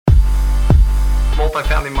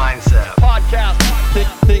Multifamily Mindset podcast.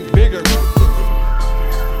 Think bigger.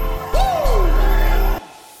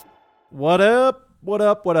 What up? What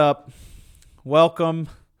up? What up? Welcome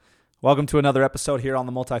to another episode here on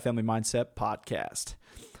the Multifamily Mindset podcast.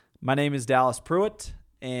 My name is Dallas Pruitt,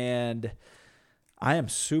 and I am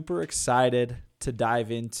super excited to dive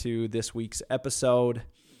into this week's episode.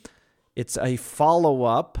 It's a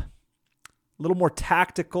follow-up, a little more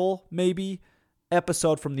tactical, maybe,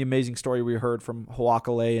 episode from the amazing story we heard from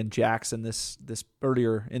Hawakale and Jackson this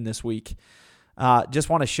earlier in this week. Just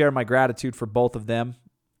want to share my gratitude for both of them.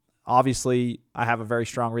 Obviously, I have a very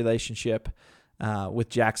strong relationship with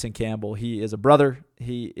Jackson Campbell. He is a brother.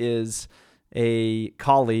 He is a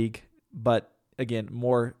colleague, but again,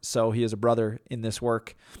 more so, he is a brother in this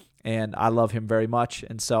work, and I love him very much.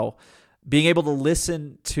 And so being able to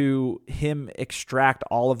listen to him extract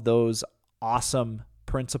all of those awesome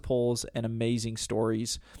principles and amazing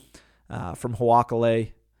stories from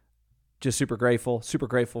Hawakale, just super grateful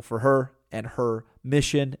for her and her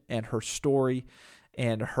mission and her story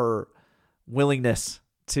and her willingness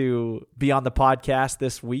to be on the podcast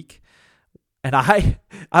this week. And I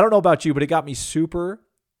don't know about you, but it got me super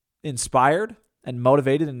inspired and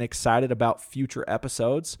motivated and excited about future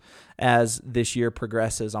episodes as this year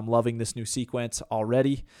progresses. I'm loving this new sequence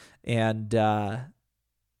already, and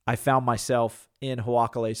I found myself in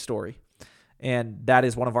Hawakale's story. And that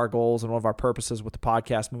is one of our goals and one of our purposes with the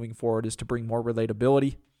podcast moving forward, is to bring more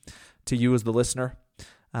relatability to you as the listener,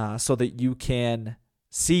 so that you can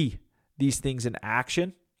see these things in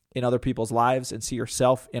action in other people's lives and see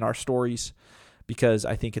yourself in our stories. Because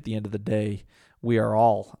I think at the end of the day, we are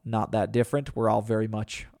all not that different. We're all very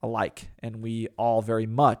much alike, and we all very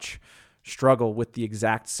much struggle with the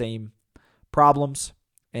exact same problems,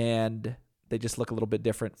 and they just look a little bit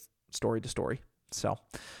different story to story. So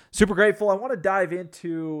super grateful. I want to dive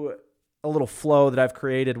into a little flow that I've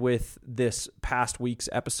created with this past week's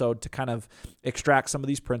episode to kind of extract some of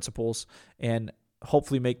these principles and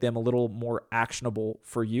hopefully make them a little more actionable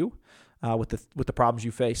for you with the problems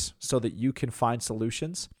you face, so that you can find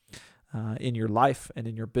solutions in your life and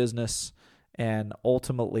in your business, and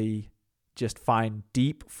ultimately just find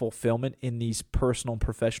deep fulfillment in these personal and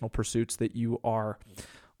professional pursuits that you are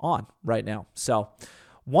on right now. So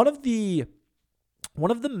one of the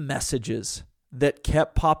messages that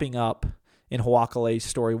kept popping up in Hawakale's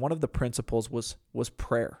story, one of the principles was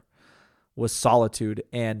prayer, was solitude.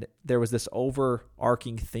 And there was this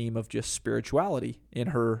overarching theme of just spirituality in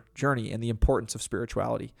her journey and the importance of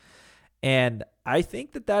spirituality. And I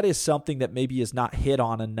think that is something that maybe is not hit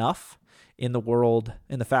on enough in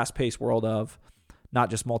the fast-paced world of not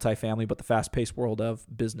just multifamily, but the fast-paced world of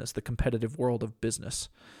business, the competitive world of business,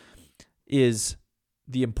 is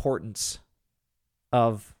the importance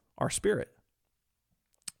of our spirit.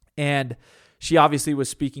 And she obviously was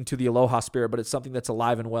speaking to the Aloha spirit, but it's something that's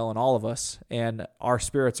alive and well in all of us. And our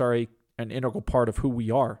spirits are an integral part of who we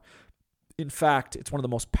are. In fact, it's one of the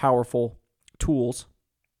most powerful tools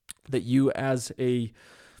that you as a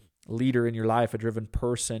leader in your life, a driven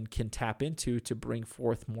person, can tap into to bring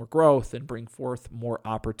forth more growth and bring forth more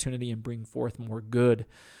opportunity and bring forth more good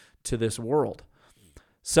to this world.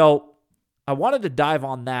 So I wanted to dive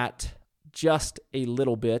on that just a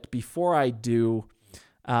little bit. Before I do,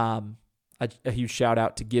 a huge shout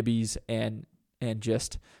out to Gibby's and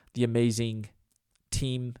just the amazing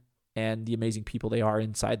team and the amazing people they are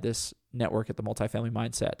inside this network at the Multifamily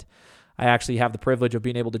Mindset. I actually have the privilege of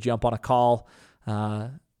being able to jump on a call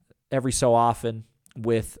every so often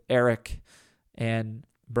with Eric and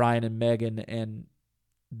Brian and Megan, and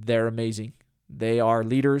they're amazing. They are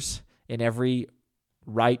leaders in every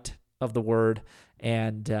right of the word,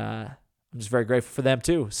 and I'm just very grateful for them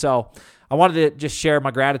too. So I wanted to just share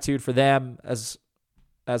my gratitude for them as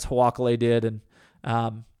Hawakale did,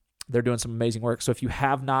 and they're doing some amazing work. So if you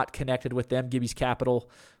have not connected with them, Gibby's Capital,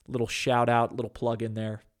 little shout out, little plug in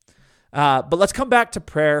there. But let's come back to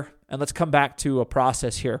prayer, and let's come back to a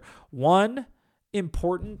process here. One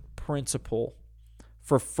important principle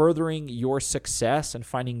for furthering your success and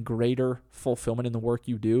finding greater fulfillment in the work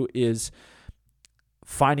you do is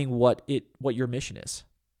finding what your mission is,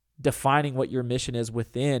 defining what your mission is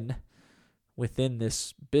within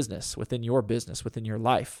this business, within your business, within your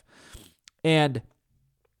life. And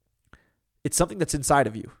it's something that's inside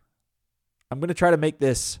of you. I'm going to try to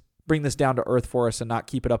bring this down to earth for us and not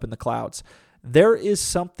keep it up in the clouds. There is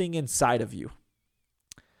something inside of you.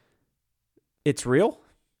 It's real,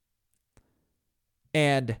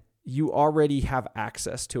 and you already have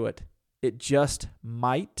access to it. It just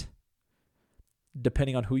might,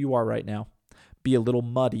 depending on who you are right now, be a little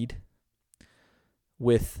muddied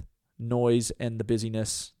with noise and the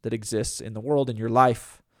busyness that exists in the world, in your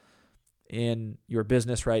life, in your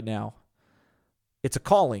business right now. It's a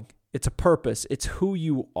calling. It's a purpose. It's who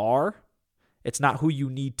you are. It's not who you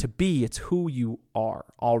need to be. It's who you are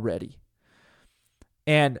already.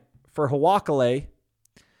 And for Hawakale,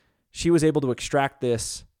 she was able to extract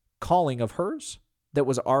this calling of hers that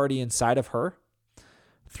was already inside of her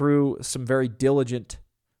through some very diligent,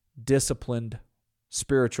 disciplined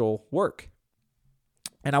spiritual work.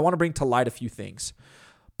 And I want to bring to light a few things.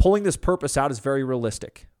 Pulling this purpose out is very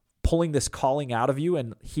realistic. Pulling this calling out of you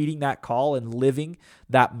and heeding that call and living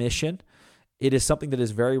that mission, it is something that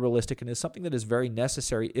is very realistic and is something that is very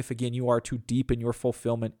necessary if, again, you are to deepen your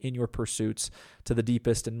fulfillment in your pursuits to the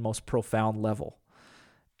deepest and most profound level.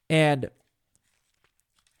 And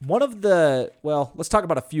let's talk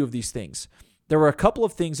about a few of these things. There were a couple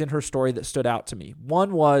of things in her story that stood out to me.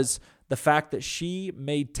 One was the fact that she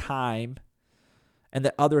made time, and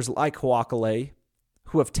that others like Hawakale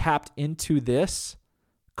who have tapped into this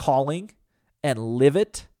calling and live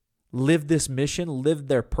this mission, live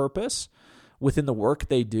their purpose within the work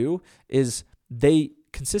they do, is they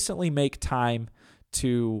consistently make time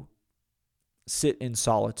to sit in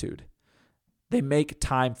solitude. They make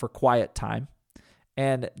time for quiet time.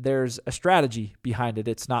 And there's a strategy behind it.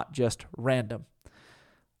 It's not just random.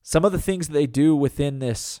 Some of the things that they do within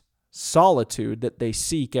this solitude that they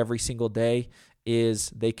seek every single day is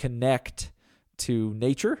they connect to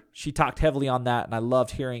nature. She talked heavily on that, and I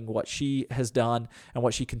loved hearing what she has done and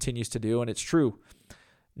what she continues to do. And it's true.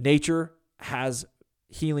 Nature has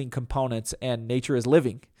healing components, and nature is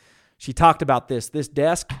living. She talked about this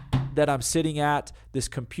desk that I'm sitting at, this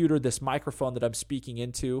computer, this microphone that I'm speaking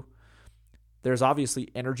into. There's obviously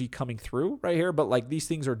energy coming through right here, but like these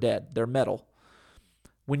things are dead. They're metal.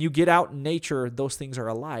 When you get out in nature, those things are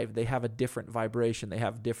alive. They have a different vibration. They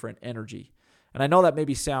have different energy. And I know that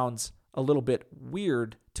maybe sounds a little bit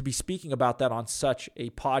weird to be speaking about that on such a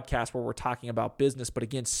podcast where we're talking about business, but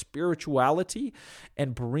again, spirituality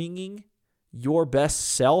and bringing your best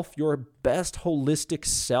self, your best holistic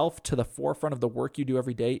self to the forefront of the work you do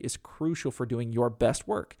every day is crucial for doing your best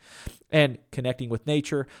work. And connecting with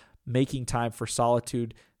nature, making time for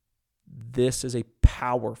solitude, this is a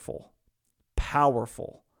powerful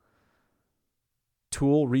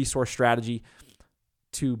tool, resource, strategy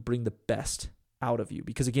to bring the best out of you.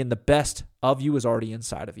 Because again, the best of you is already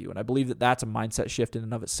inside of you. And I believe that that's a mindset shift in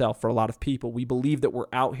and of itself for a lot of people. We believe that we're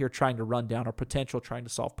out here trying to run down our potential, trying to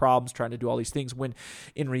solve problems, trying to do all these things, when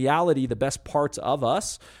in reality, the best parts of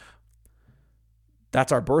us,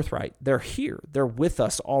 that's our birthright. They're here. They're with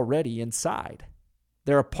us already inside.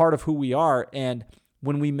 They're a part of who we are. And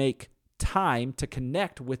when we make time to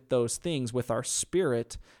connect with those things, with our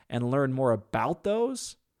spirit, and learn more about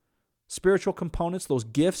those spiritual components, those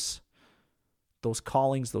gifts, those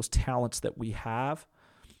callings, those talents that we have,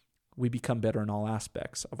 we become better in all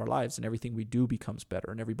aspects of our lives, and everything we do becomes better,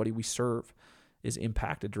 and everybody we serve is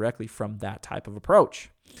impacted directly from that type of approach.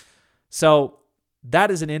 So that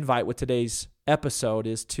is an invite with today's episode,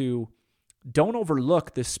 is to don't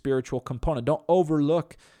overlook this spiritual component. Don't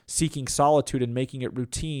overlook seeking solitude and making it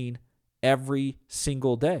routine every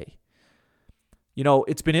single day. You know,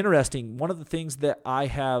 it's been interesting. One of the things that I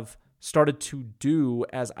have started to do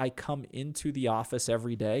as I come into the office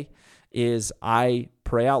every day is I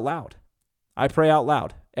pray out loud. I pray out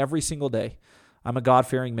loud every single day. I'm a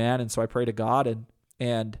God-fearing man, and so I pray to God,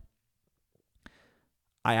 and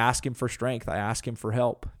I ask Him for strength. I ask Him for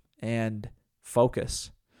help and focus.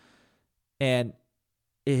 And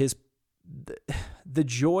the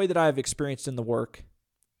joy that I've experienced in the work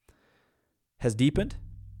has deepened,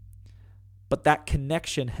 but that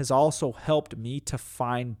connection has also helped me to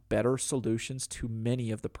find better solutions to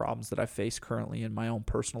many of the problems that I face currently in my own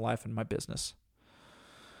personal life and my business.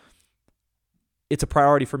 It's a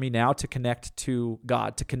priority for me now to connect to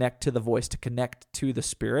God, to connect to the voice, to connect to the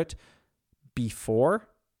Spirit before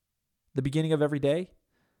the beginning of every day,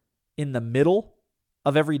 in the middle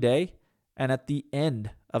of every day, and at the end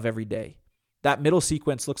of every day. That middle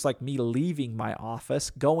sequence looks like me leaving my office,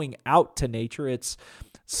 going out to nature. It's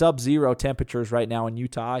sub-zero temperatures right now in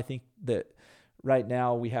Utah. I think that right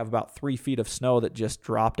now we have about 3 feet of snow that just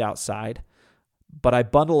dropped outside. But I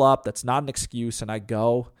bundle up. That's not an excuse. And I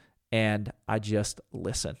go and I just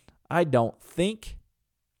listen. I don't think.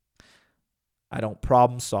 I don't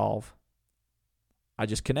problem solve. I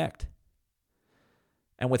just connect.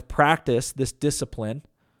 And with practice, this discipline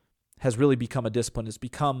has really become a discipline. It's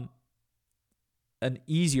become an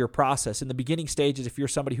easier process. In the beginning stages, if you're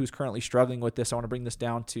somebody who's currently struggling with this, I want to bring this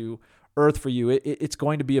down to earth for you. It's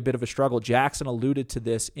going to be a bit of a struggle. Jackson alluded to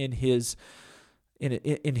this in his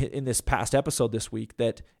in this past episode this week,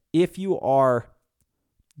 that if you are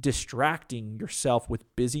distracting yourself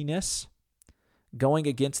with busyness, going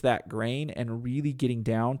against that grain and really getting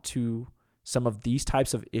down to some of these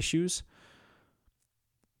types of issues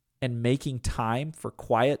and making time for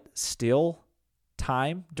quiet, still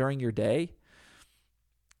time during your day,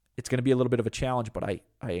 it's going to be a little bit of a challenge, but I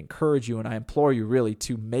encourage you and I implore you really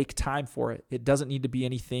to make time for it. It doesn't need to be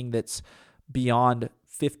anything that's beyond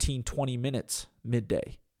 15, 20 minutes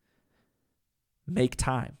midday. Make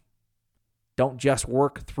time. Don't just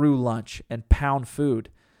work through lunch and pound food.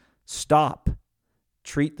 Stop.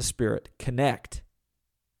 Treat the Spirit. Connect.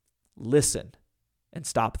 Listen. And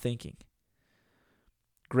stop thinking.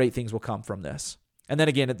 Great things will come from this. And then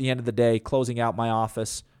again, at the end of the day, closing out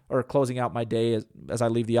my day as I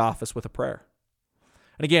leave the office with a prayer.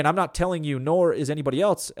 And again, I'm not telling you, nor is anybody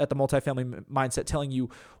else at the Multifamily Mindset telling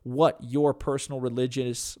you what your personal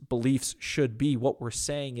religious beliefs should be. What we're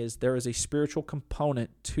saying is there is a spiritual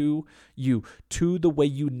component to you, to the way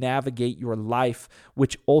you navigate your life,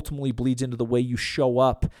 which ultimately bleeds into the way you show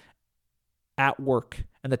up at work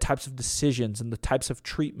and the types of decisions and the types of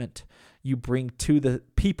treatment you bring to the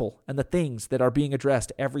people and the things that are being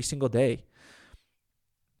addressed every single day.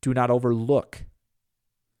 Do not overlook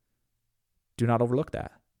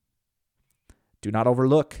that. Do not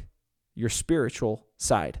overlook your spiritual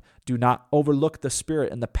side. Do not overlook the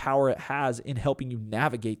Spirit and the power it has in helping you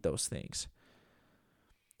navigate those things.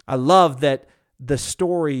 I love that the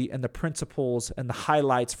story and the principles and the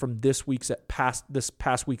highlights from this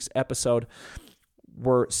past week's episode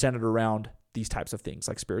were centered around these types of things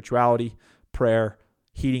like spirituality, prayer,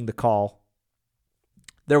 heeding the call.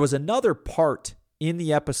 There was another part in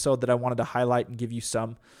the episode that I wanted to highlight and give you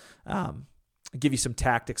some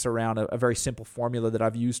tactics around a very simple formula that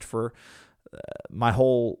I've used for my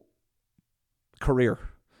whole career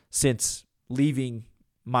since leaving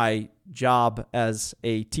my job as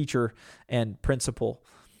a teacher and principal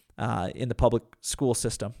in the public school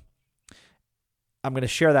system. I'm going to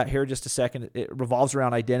share that here in just a second. It revolves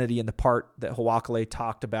around identity and the part that Hawakale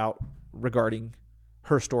talked about regarding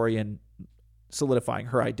her story and solidifying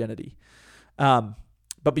her identity.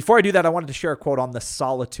 But before I do that, I wanted to share a quote on the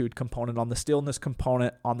solitude component, on the stillness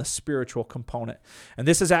component, on the spiritual component. And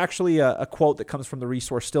this is actually a quote that comes from the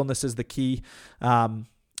resource, Stillness is the Key.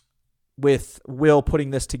 With Will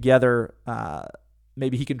putting this together,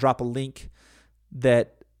 maybe he can drop a link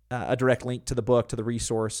a direct link to the book, to the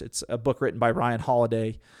resource. It's a book written by Ryan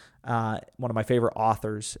Holiday, one of my favorite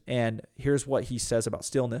authors. And here's what he says about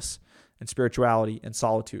stillness and spirituality and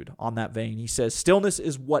solitude on that vein. He says, stillness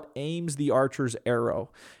is what aims the archer's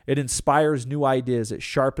arrow. It inspires new ideas. It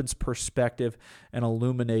sharpens perspective and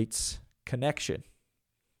illuminates connection.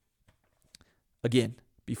 Again,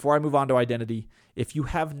 before I move on to identity, if you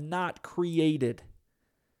have not created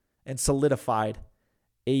and solidified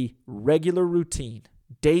a regular routine,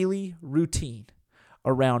 daily routine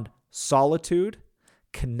around solitude,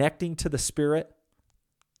 connecting to the Spirit,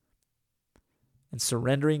 and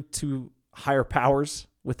surrendering to higher powers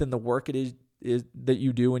within the work it is that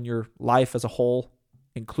you do in your life as a whole,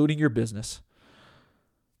 including your business,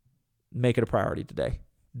 make it a priority today.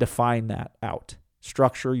 Define that out.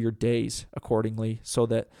 Structure your days accordingly so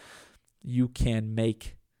that you can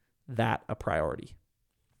make that a priority.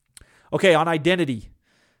 Okay, on identity.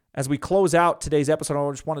 As we close out today's episode,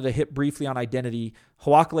 I just wanted to hit briefly on identity.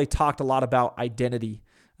 Hawakale talked a lot about identity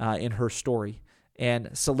in her story and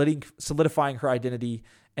solidifying her identity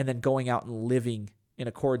and then going out and living in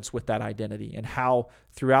accordance with that identity, and how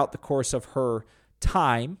throughout the course of her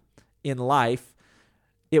time in life,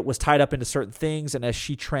 it was tied up into certain things. And as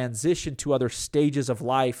she transitioned to other stages of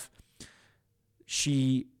life,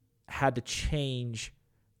 she had to change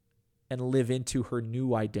and live into her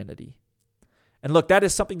new identity. And look, that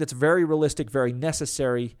is something that's very realistic, very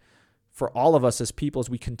necessary for all of us as people as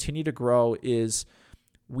we continue to grow, is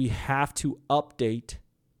we have to update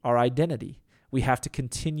our identity. We have to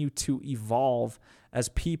continue to evolve as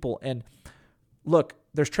people. And look,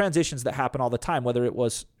 there's transitions that happen all the time, whether it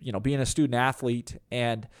was, being a student athlete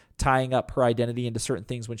and tying up her identity into certain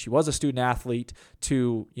things when she was a student athlete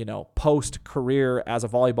to, post-career as a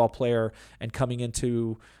volleyball player and coming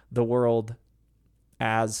into the world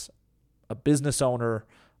as a business owner,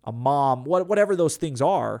 a mom, whatever those things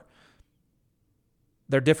are.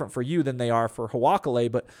 They're different for you than they are for Hawakale,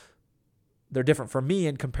 but they're different for me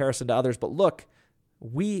in comparison to others. But look,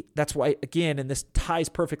 that's why, again, and this ties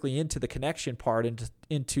perfectly into the connection part,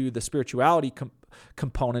 into the spirituality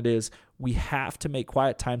component, is we have to make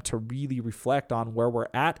quiet time to really reflect on where we're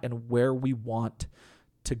at and where we want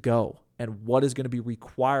to go and what is going to be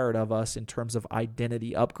required of us in terms of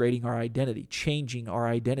identity, upgrading our identity, changing our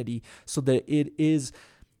identity so that it is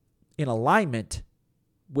in alignment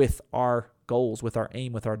with our goals, with our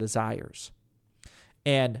aim, with our desires.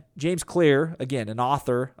 And James Clear, again, an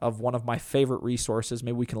author of one of my favorite resources,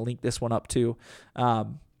 maybe we can link this one up too,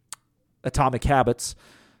 Atomic Habits.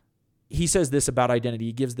 He says this about identity.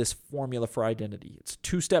 He gives this formula for identity. It's a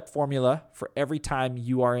 2-step formula for every time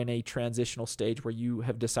you are in a transitional stage where you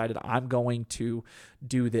have decided, I'm going to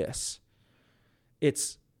do this.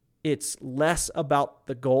 It's less about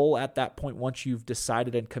the goal at that point once you've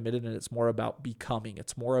decided and committed, and it's more about becoming.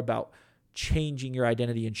 It's more about changing your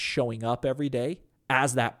identity and showing up every day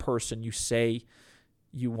as that person you say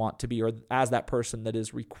you want to be, or as that person that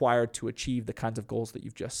is required to achieve the kinds of goals that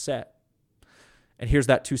you've just set. And here's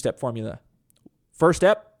that 2-step formula. First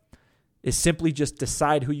step is simply just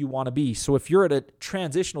decide who you want to be. So if you're at a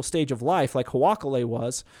transitional stage of life like Hawakale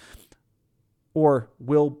was, or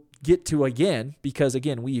will get to again, because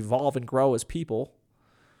again, we evolve and grow as people,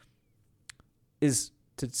 is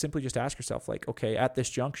to simply just ask yourself, like, okay, at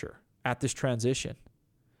this juncture, at this transition,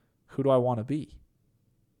 who do I want to be?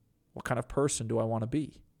 What kind of person do I want to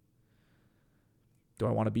be? Do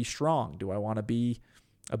I want to be strong? Do I want to be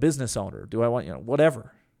a business owner? Do I want,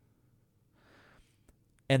 whatever.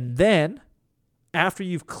 And then, after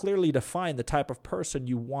you've clearly defined the type of person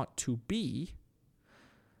you want to be,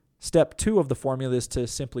 step 2 of the formula is to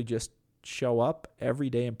simply just show up every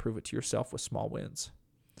day and prove it to yourself with small wins.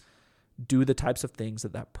 Do the types of things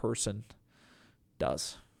that person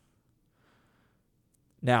does.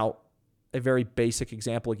 Now, a very basic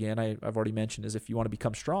example, again, I've already mentioned, is if you want to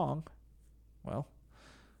become strong, well,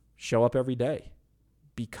 show up every day.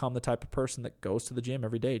 Become the type of person that goes to the gym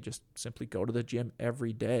every day. Just simply go to the gym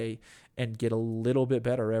every day and get a little bit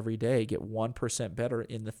better every day. Get 1% better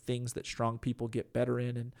in the things that strong people get better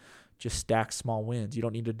in, and just stack small wins. You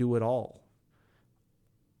don't need to do it all,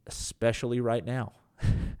 especially right now.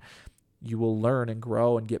 You will learn and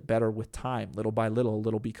grow and get better with time. Little by little, a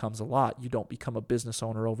little becomes a lot. You don't become a business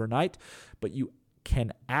owner overnight, but you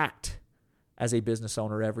can act as a business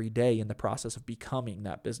owner every day in the process of becoming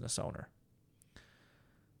that business owner.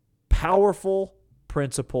 Powerful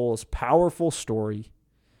principles, powerful story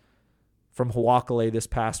from Hawakale this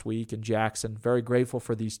past week and Jackson. Very grateful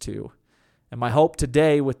for these two. And my hope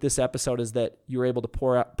today with this episode is that you're able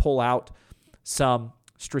to pull out some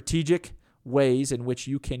strategic ways in which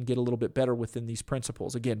you can get a little bit better within these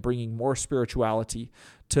principles. Again, bringing more spirituality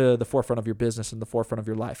to the forefront of your business and the forefront of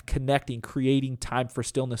your life. Connecting, creating time for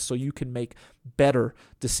stillness so you can make better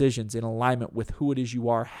decisions in alignment with who it is you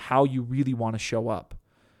are, how you really want to show up,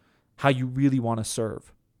 how you really want to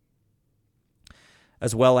serve.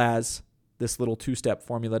 As well as this little 2-step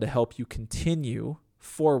formula to help you continue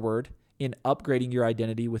forward in upgrading your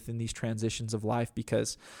identity within these transitions of life,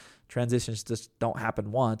 because transitions just don't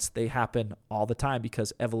happen once. They happen all the time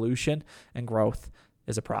because evolution and growth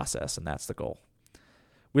is a process, and that's the goal.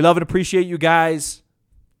 We love and appreciate you guys.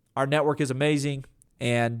 Our network is amazing,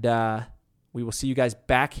 and we will see you guys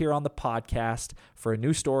back here on the podcast for a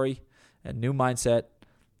new story and new mindset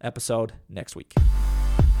episode next week.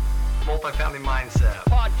 Multifamily Mindset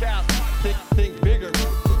Podcast. Think bigger.